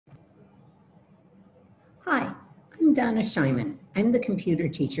Hi, I'm Donna Schiman. I'm the computer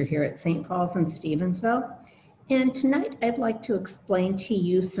teacher here at St. Paul's in Stevensville. And tonight I'd like to explain to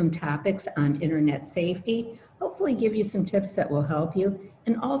you some topics on internet safety, hopefully give you some tips that will help you,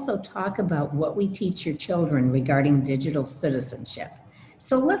 and also talk about what we teach your children regarding digital citizenship.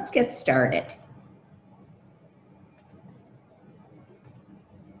 So let's get started.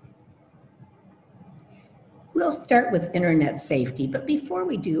 We'll start with internet safety, but before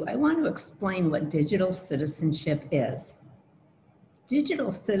we do, I want to explain what digital citizenship is. Digital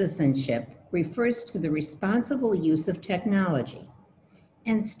citizenship refers to the responsible use of technology,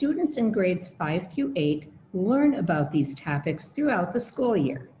 and students in grades 5 through 8 learn about these topics throughout the school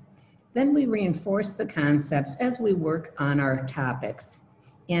year. Then we reinforce the concepts as we work on our topics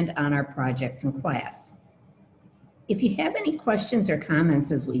and on our projects in class. If you have any questions or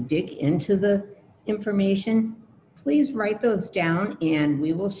comments as we dig into the information, please write those down and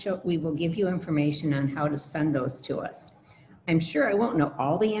we will give you information on how to send those to us. I'm sure I won't know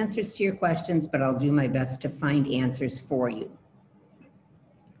all the answers to your questions, but I'll do my best to find answers for you.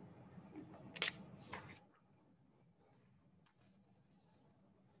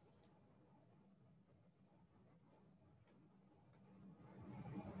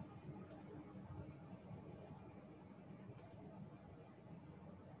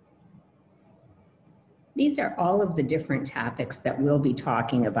 These are all of the different topics that we'll be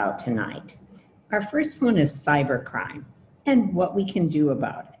talking about tonight. Our first one is cybercrime and what we can do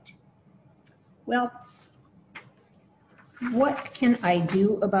about it. Well, what can I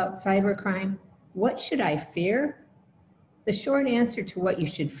do about cybercrime? What should I fear? The short answer to what you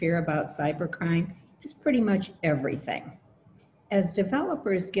should fear about cybercrime is pretty much everything. As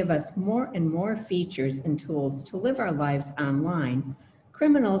developers give us more and more features and tools to live our lives online,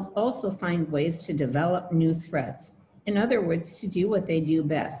 criminals also find ways to develop new threats. In other words, to do what they do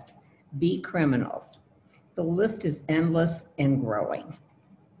best, be criminals. The list is endless and growing.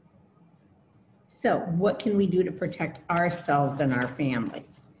 So what can we do to protect ourselves and our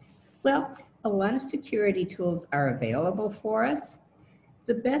families? Well, a lot of security tools are available for us.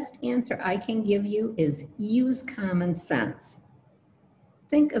 The best answer I can give you is use common sense.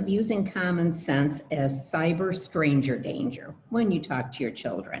 Think of using common sense as cyber stranger danger when you talk to your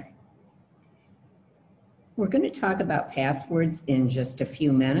children. We're going to talk about passwords in just a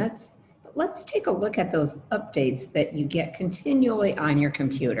few minutes, but let's take a look at those updates that you get continually on your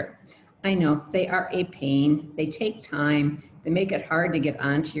computer. I know they are a pain, they take time, they make it hard to get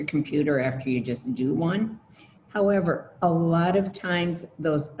onto your computer after you just do one. However, a lot of times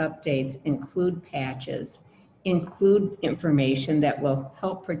those updates include patches, include information that will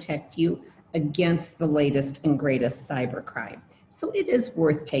help protect you against the latest and greatest cybercrime. So it is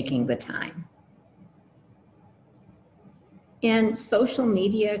worth taking the time. And social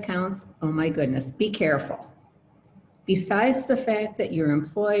media accounts, oh my goodness, be careful. Besides the fact that your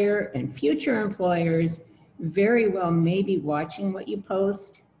employer and future employers very well may be watching what you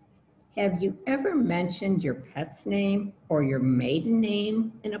post, have you ever mentioned your pet's name or your maiden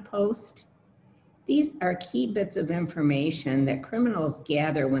name in a post? These are key bits of information that criminals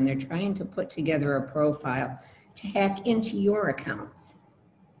gather when they're trying to put together a profile to hack into your accounts.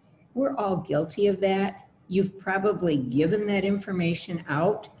 We're all guilty of that. You've probably given that information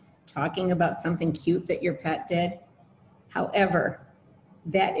out, talking about something cute that your pet did. However,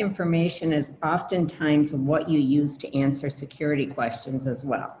 that information is oftentimes what you use to answer security questions as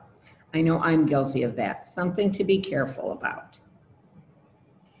well. I know I'm guilty of that, something to be careful about.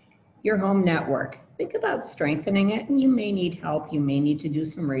 Your home network. Think about strengthening it, and you may need help. You may need to do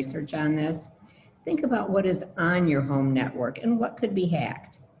some research on this. Think about what is on your home network and what could be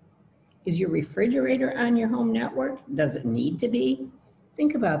hacked. Is your refrigerator on your home network? Does it need to be?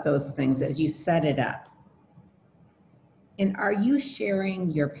 Think about those things as you set it up. And are you sharing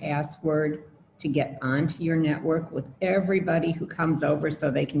your password to get onto your network with everybody who comes over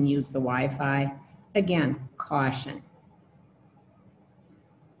so they can use the Wi-Fi? Again, caution.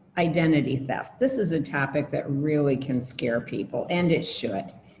 Identity theft. This is a topic that really can scare people, and it should,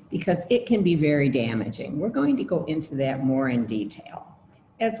 because it can be very damaging. We're going to go into that more in detail,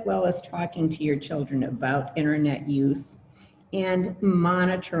 as well as talking to your children about internet use and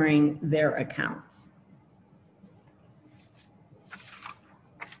monitoring their accounts.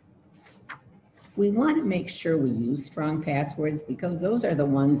 We want to make sure we use strong passwords because those are the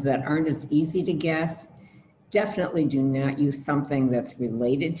ones that aren't as easy to guess. Definitely do not use something that's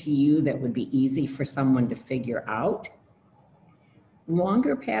related to you that would be easy for someone to figure out.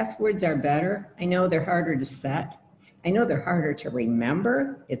 Longer passwords are better. I know they're harder to set. I know they're harder to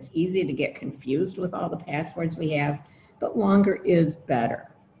remember. It's easy to get confused with all the passwords we have, but longer is better.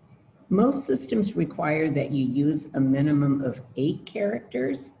 Most systems require that you use a minimum of 8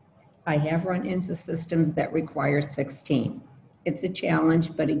 characters. I have run into systems that require 16. It's a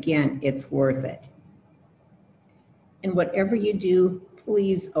challenge, but again, it's worth it. And whatever you do,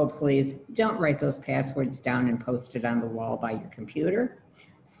 please, oh please, don't write those passwords down and post it on the wall by your computer.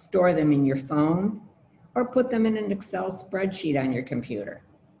 Store them in your phone or put them in an Excel spreadsheet on your computer.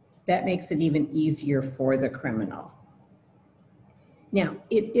 That makes it even easier for the criminal. Now,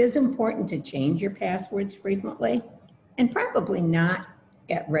 it is important to change your passwords frequently, and probably not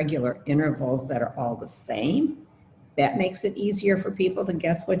at regular intervals that are all the same. That makes it easier for people to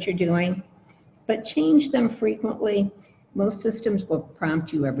guess what you're doing. But change them frequently. Most systems will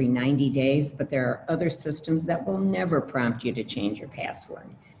prompt you every 90 days, but there are other systems that will never prompt you to change your password.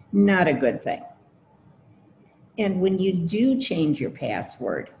 Not a good thing. And when you do change your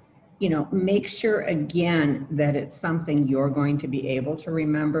password, make sure again that it's something you're going to be able to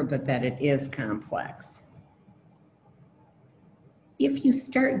remember, but that it is complex. If you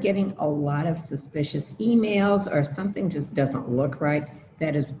start getting a lot of suspicious emails or something just doesn't look right,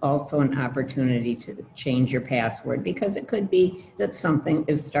 that is also an opportunity to change your password, because it could be that something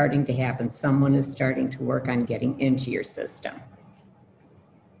is starting to happen. Someone is starting to work on getting into your system.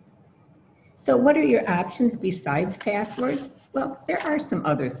 So what are your options besides passwords? Well, there are some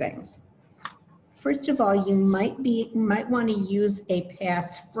other things. First of all, you might want to use a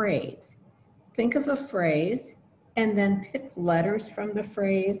passphrase. Think of a phrase and then pick letters from the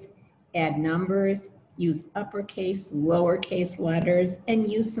phrase, add numbers, use uppercase, lowercase letters,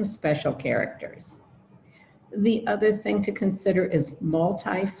 and use some special characters. The other thing to consider is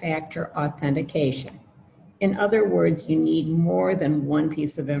multi-factor authentication. In other words, you need more than one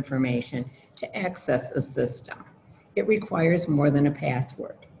piece of information to access a system. It requires more than a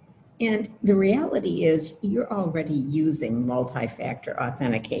password. And the reality is you're already using multi-factor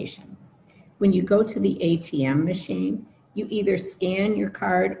authentication. When you go to the ATM machine, you either scan your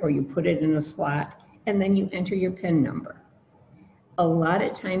card or you put it in a slot, and then you enter your PIN number. A lot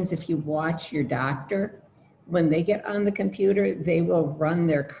of times if you watch your doctor, when they get on the computer, they will run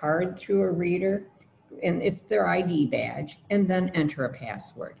their card through a reader, and it's their ID badge, and then enter a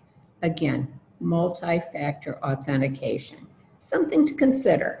password. Again, multi-factor authentication, something to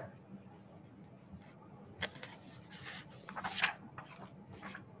consider.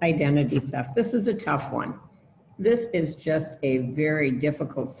 Identity theft. This is a tough one. This is just a very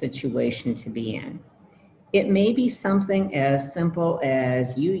difficult situation to be in. It may be something as simple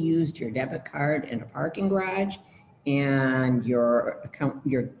as you used your debit card in a parking garage and your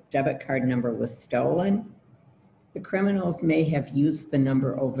debit card number was stolen. The criminals may have used the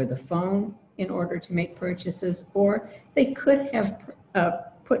number over the phone in order to make purchases, or they could have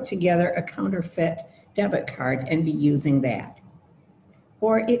put together a counterfeit debit card and be using that.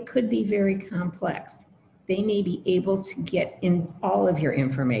 Or it could be very complex. They may be able to get in all of your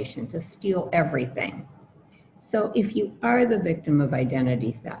information, to steal everything. So if you are the victim of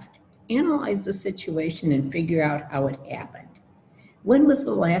identity theft, analyze the situation and figure out how it happened. When was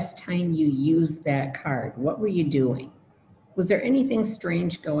the last time you used that card? What were you doing? Was there anything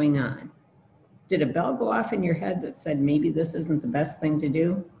strange going on? Did a bell go off in your head that said maybe this isn't the best thing to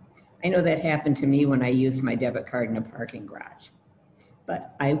do? I know that happened to me when I used my debit card in a parking garage.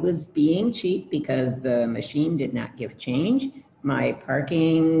 But I was being cheap because the machine did not give change. My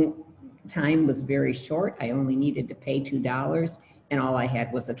parking time was very short. I only needed to pay $2 and all I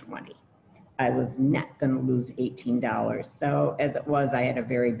had was a 20. I was not going to lose $18. So as it was, I had a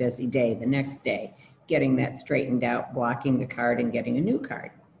very busy day the next day, getting that straightened out, blocking the card and getting a new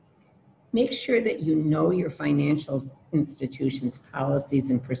card. Make sure that you know your financial institution's policies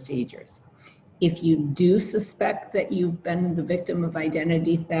and procedures. If you do suspect that you've been the victim of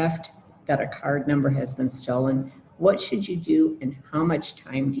identity theft, that a card number has been stolen, what should you do and how much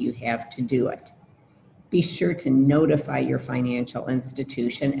time do you have to do it? Be sure to notify your financial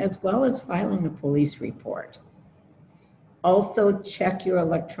institution as well as filing a police report. Also, check your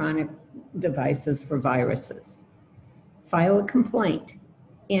electronic devices for viruses. File a complaint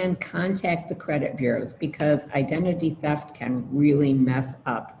and contact the credit bureaus, because identity theft can really mess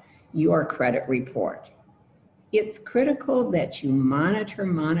up your credit report. It's critical that you monitor,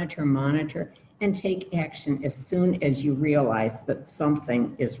 and take action as soon as you realize that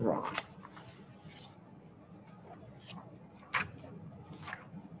something is wrong.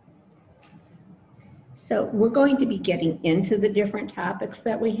 So we're going to be getting into the different topics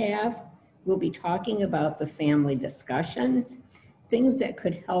that we have. We'll be talking about the family discussions, things that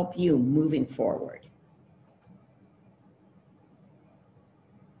could help you moving forward.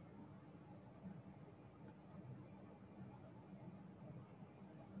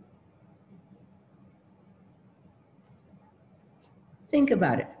 Think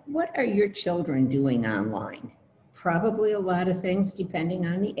about it. What are your children doing online? Probably a lot of things depending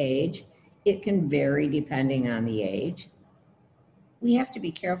on the age. It can vary depending on the age. We have to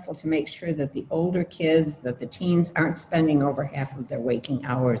be careful to make sure that the older kids, that the teens aren't spending over half of their waking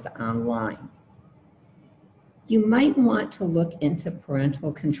hours online. You might want to look into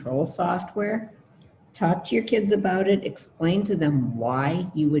parental control software. Talk to your kids about it, explain to them why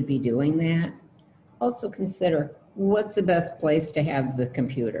you would be doing that. Also consider what's the best place to have the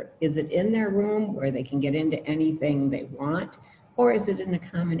computer. Is it in their room where they can get into anything they want, or is it in a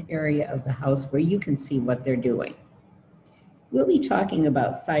common area of the house where you can see what they're doing? We'll be talking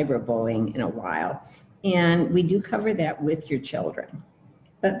about cyberbullying in a while, and we do cover that with your children.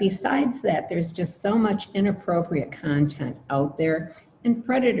 But besides that, there's just so much inappropriate content out there and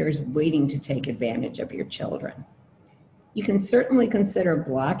predators waiting to take advantage of your children. You can certainly consider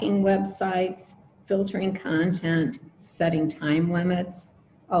blocking websites, filtering content, setting time limits,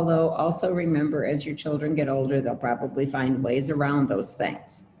 although also remember as your children get older, they'll probably find ways around those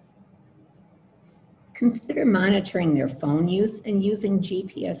things. Consider monitoring their phone use and using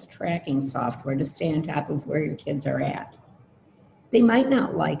GPS tracking software to stay on top of where your kids are at. They might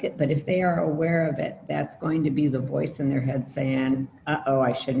not like it, but if they are aware of it, that's going to be the voice in their head saying, uh-oh,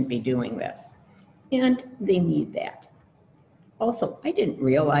 I shouldn't be doing this. And they need that. Also, I didn't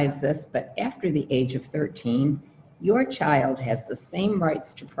realize this, but after the age of 13, your child has the same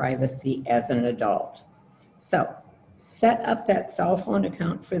rights to privacy as an adult. So set up that cell phone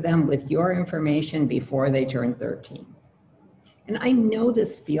account for them with your information before they turn 13. And I know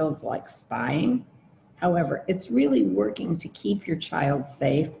this feels like spying. However, it's really working to keep your child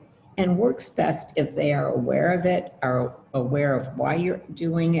safe and works best if they are aware of it, are aware of why you're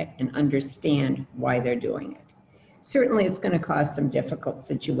doing it, and understand why they're doing it. Certainly, it's going to cause some difficult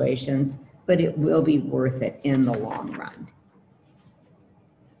situations, but it will be worth it in the long run.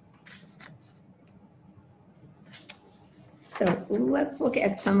 So let's look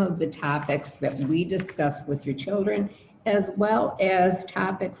at some of the topics that we discuss with your children, as well as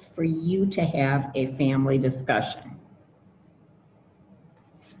topics for you to have a family discussion.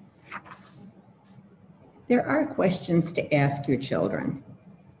 There are questions to ask your children.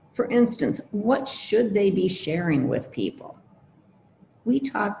 For instance, what should they be sharing with people? We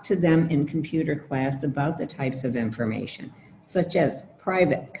talk to them in computer class about the types of information, such as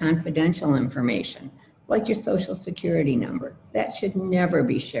private, confidential information, like your social security number. That should never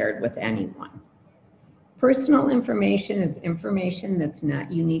be shared with anyone. Personal information is information that's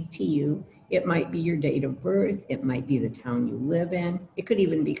not unique to you. It might be your date of birth, it might be the town you live in, it could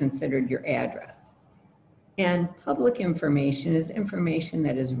even be considered your address. And public information is information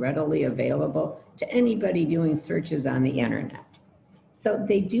that is readily available to anybody doing searches on the internet. So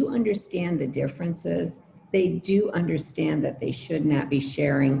they do understand the differences. They do understand that they should not be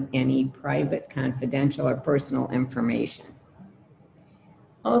sharing any private, confidential, or personal information.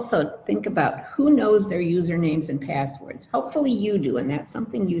 Also, think about who knows their usernames and passwords. Hopefully you do, and that's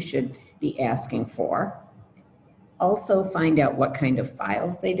something you should be asking for. Also, find out what kind of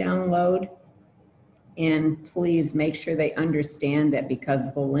files they download. And please make sure they understand that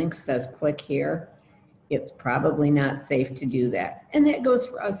because the link says click here, it's probably not safe to do that. And that goes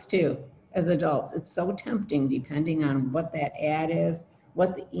for us too, as adults. It's so tempting depending on what that ad is,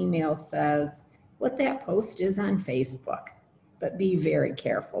 what the email says, what that post is on Facebook. But be very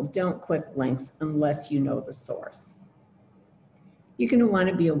careful. Don't click links unless you know the source. You're going to want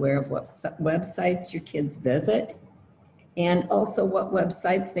to be aware of what websites your kids visit and also what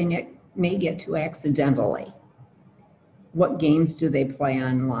websites they may get to accidentally. What games do they play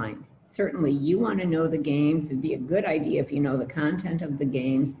online? Certainly you want to know the games. It'd be a good idea if you know the content of the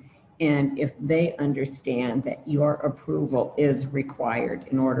games and if they understand that your approval is required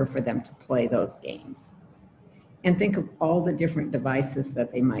in order for them to play those games. And think of all the different devices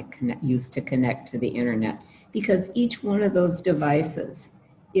that they might use to connect to the internet, because each one of those devices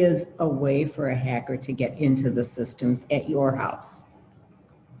is a way for a hacker to get into the systems at your house.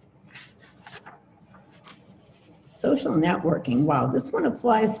 Social networking, wow, this one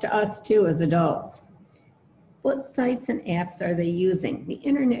applies to us too as adults. What sites and apps are they using? The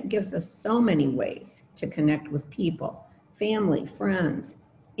internet gives us so many ways to connect with people, family, friends,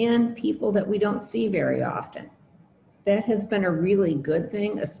 and people that we don't see very often. That has been a really good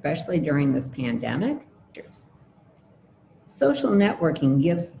thing, especially during this pandemic. Social networking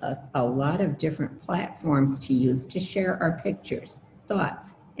gives us a lot of different platforms to use to share our pictures,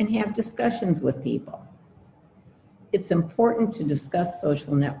 thoughts, and have discussions with people. It's important to discuss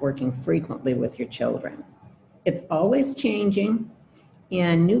social networking frequently with your children. It's always changing,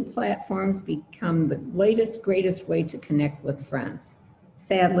 and new platforms become the latest, greatest way to connect with friends.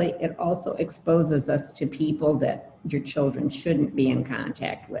 Sadly, it also exposes us to people that your children shouldn't be in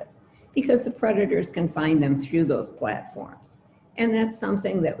contact with because the predators can find them through those platforms. And that's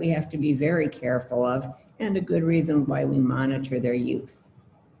something that we have to be very careful of, and a good reason why we monitor their use.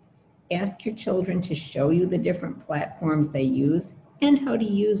 Ask your children to show you the different platforms they use and how to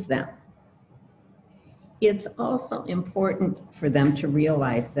use them. It's also important for them to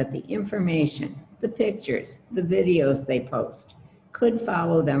realize that the information, the pictures, the videos they post could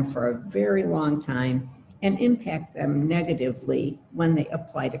follow them for a very long time and impact them negatively when they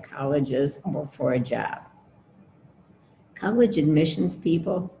apply to colleges or for a job. College admissions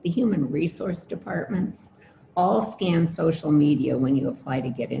people, the human resource departments, all scan social media when you apply to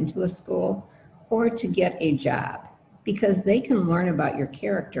get into a school or to get a job because they can learn about your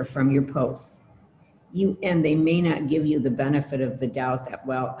character from your posts. And they may not give you the benefit of the doubt that,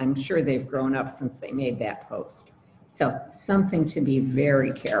 well, I'm sure they've grown up since they made that post. So something to be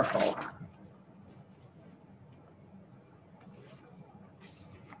very careful on.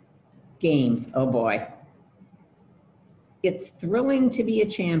 Games, oh boy. It's thrilling to be a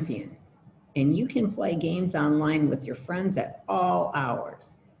champion, and you can play games online with your friends at all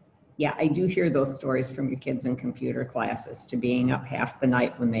hours. Yeah, I do hear those stories from your kids in computer classes to being up half the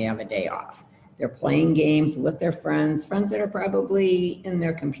night when they have a day off. They're playing games with their friends that are probably in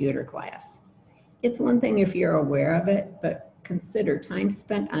their computer class. It's one thing if you're aware of it, but consider time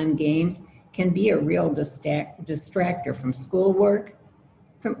spent on games can be a real distractor from schoolwork,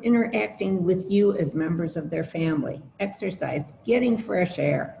 from interacting with you as members of their family, exercise, getting fresh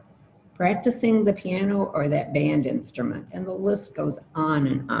air, practicing the piano or that band instrument, and the list goes on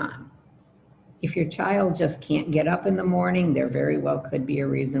and on. If your child just can't get up in the morning, there very well could be a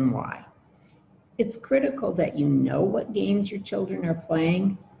reason why. It's critical that you know what games your children are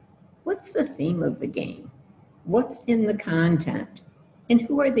playing. What's the theme of the game? What's in the content? And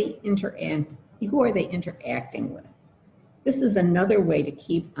who are they interacting with? This is another way to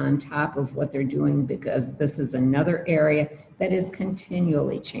keep on top of what they're doing because this is another area that is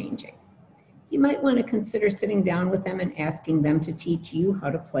continually changing. You might want to consider sitting down with them and asking them to teach you how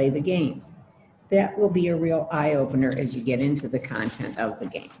to play the games. That will be a real eye-opener as you get into the content of the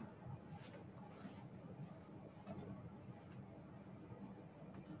game.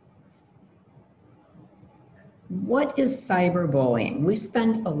 What is cyberbullying? We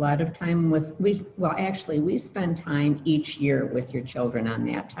spend a lot of time we spend time each year with your children on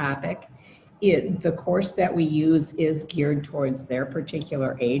that topic. The course that we use is geared towards their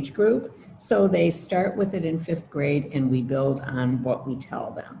particular age group. So they start with it in 5th grade and we build on what we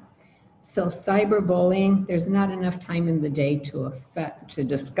tell them. So cyberbullying, there's not enough time in the day to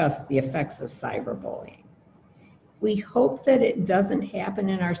discuss the effects of cyberbullying. We hope that it doesn't happen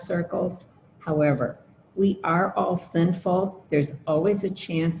in our circles. However, we are all sinful. There's always a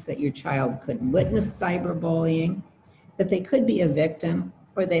chance that your child could witness cyberbullying, that they could be a victim,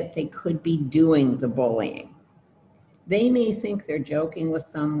 or that they could be doing the bullying. They may think they're joking with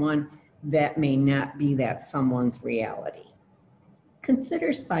someone that may not be that someone's reality. Consider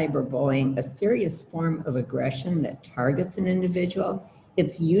cyberbullying a serious form of aggression that targets an individual.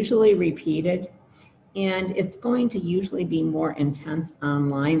 It's usually repeated, and it's going to usually be more intense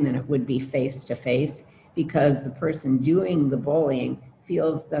online than it would be face-to-face because the person doing the bullying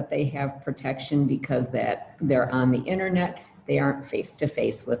feels that they have protection because that they're on the internet, they aren't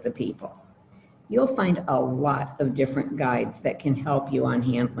face-to-face with the people. You'll find a lot of different guides that can help you on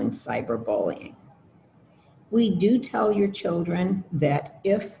handling cyberbullying. We do tell your children that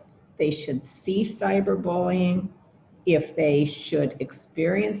if they should see cyberbullying, if they should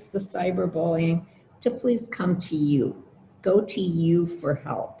experience the cyberbullying, to please come to you. Go to you for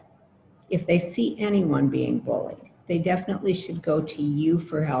help. If they see anyone being bullied, they definitely should go to you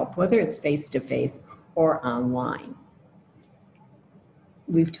for help, whether it's face-to-face or online.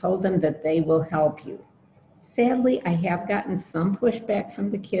 We've told them that they will help you. Sadly, I have gotten some pushback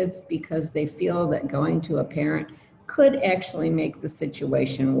from the kids because they feel that going to a parent could actually make the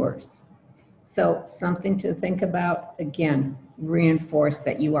situation worse. So something to think about. Again, reinforce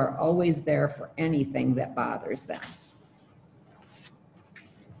that you are always there for anything that bothers them.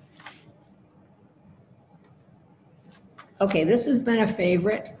 Okay, this has been a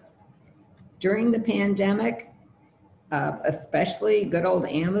favorite. During the pandemic, especially good old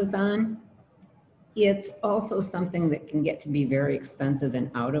Amazon, it's also something that can get to be very expensive and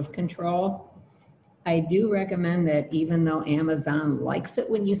out of control. I do recommend that even though Amazon likes it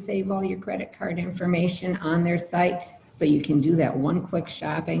when you save all your credit card information on their site so you can do that one-click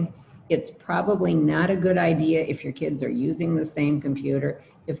shopping, it's probably not a good idea if your kids are using the same computer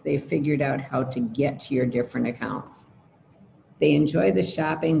if they've figured out how to get to your different accounts. They enjoy the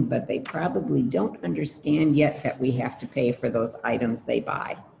shopping, but they probably don't understand yet that we have to pay for those items they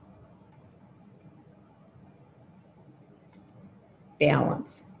buy.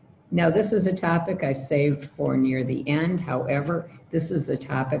 Balance. Now, this is a topic I saved for near the end. However, this is a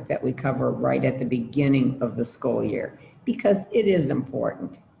topic that we cover right at the beginning of the school year because it is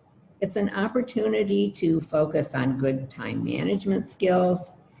important. It's an opportunity to focus on good time management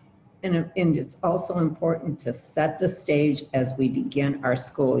skills, and it's also important to set the stage as we begin our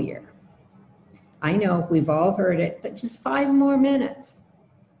school year. I know we've all heard it, but just 5 more minutes.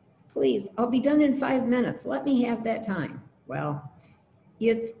 Please, I'll be done in 5 minutes. Let me have that time. Well,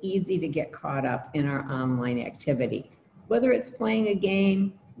 it's easy to get caught up in our online activities, whether it's playing a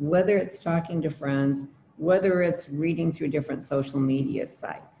game, whether it's talking to friends, whether it's reading through different social media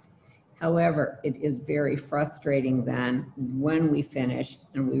sites. However, it is very frustrating then when we finish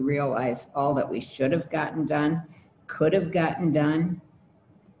and we realize all that we should have gotten done, could have gotten done,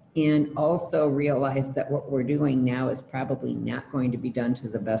 and also realize that what we're doing now is probably not going to be done to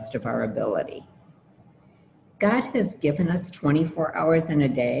the best of our ability. God has given us 24 hours in a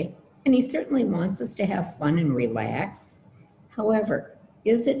day, and He certainly wants us to have fun and relax. However,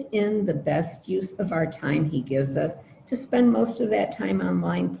 is it in the best use of our time He gives us to spend most of that time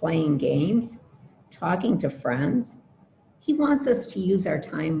online playing games, talking to friends? He wants us to use our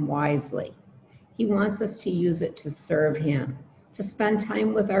time wisely. He wants us to use it to serve Him, to spend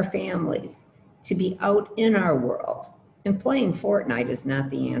time with our families, to be out in our world. And playing Fortnite is not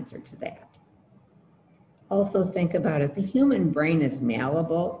the answer to that. Also think about it, the human brain is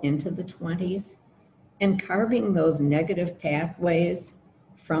malleable into the 20s, and carving those negative pathways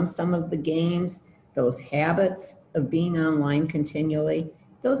from some of the games, those habits of being online continually,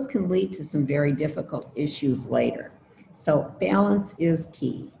 those can lead to some very difficult issues later. So balance is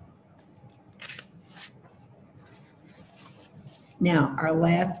key. Now, our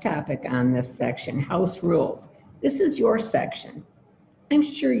last topic on this section, house rules. This is your section. I'm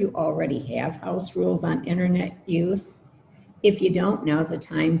sure you already have house rules on internet use. If you don't, now's the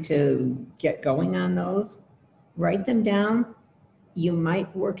time to get going on those. Write them down. You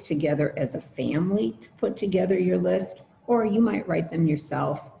might work together as a family to put together your list, or you might write them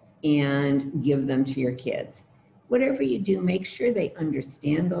yourself and give them to your kids. Whatever you do, make sure they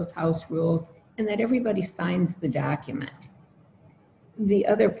understand those house rules and that everybody signs the document. The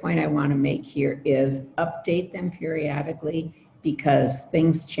other point I want to make here is update them periodically, because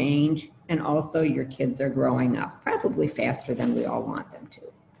things change, and also your kids are growing up, probably faster than we all want them to.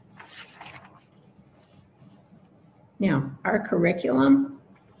 Now, our curriculum.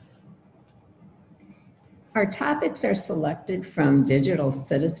 Our topics are selected from Digital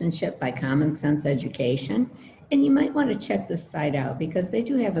Citizenship by Common Sense Education, and you might want to check this site out because they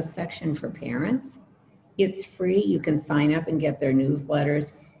do have a section for parents. It's free, you can sign up and get their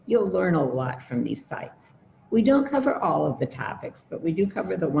newsletters. You'll learn a lot from these sites. We don't cover all of the topics, but we do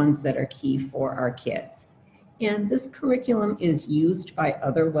cover the ones that are key for our kids. And this curriculum is used by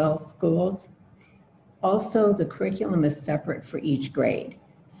other WELL schools. Also, the curriculum is separate for each grade.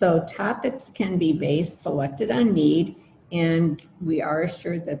 So topics can be selected on need, and we are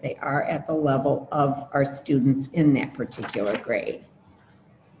assured that they are at the level of our students in that particular grade.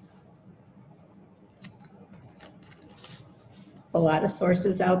 A lot of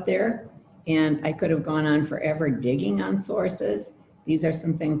sources out there, and I could have gone on forever digging on sources. These are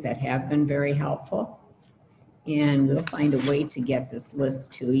some things that have been very helpful, and we'll find a way to get this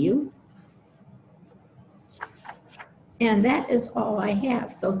list to you. And that is all I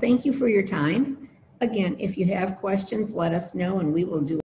have. So thank you for your time. Again, if you have questions, let us know and we will do